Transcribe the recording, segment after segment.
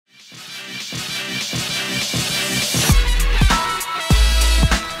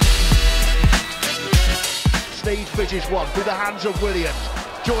lead Fiji's won through the hands of Williams.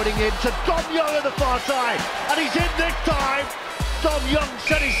 Joining in to Dom Young at the far side, and he's in this time. Dom Young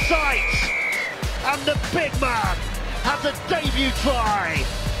set his sights, and the big man has a debut try.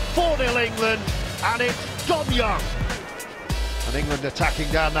 4-0 England, and it's Dom Young. And England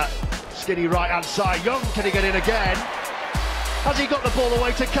attacking down that skinny right-hand side. Young, can he get in again? Has he got the ball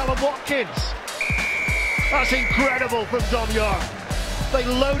away to Callum Watkins? That's incredible from Dom Young. They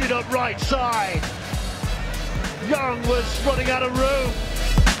loaded up right side. Young was running out of room.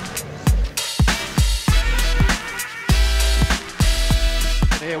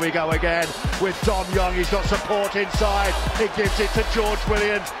 Here we go again with Dom Young. He's got support inside. He gives it to George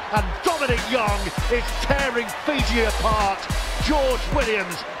Williams, and Dominic Young is tearing Fiji apart. George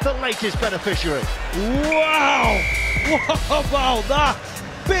Williams, the latest beneficiary. Wow! What about that?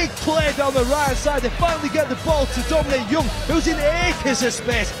 Big play down the right side. They finally get the ball to Dominic Young, who's in acres of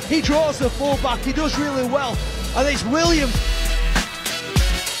space. He draws the fullback. He does really well. And it's Williams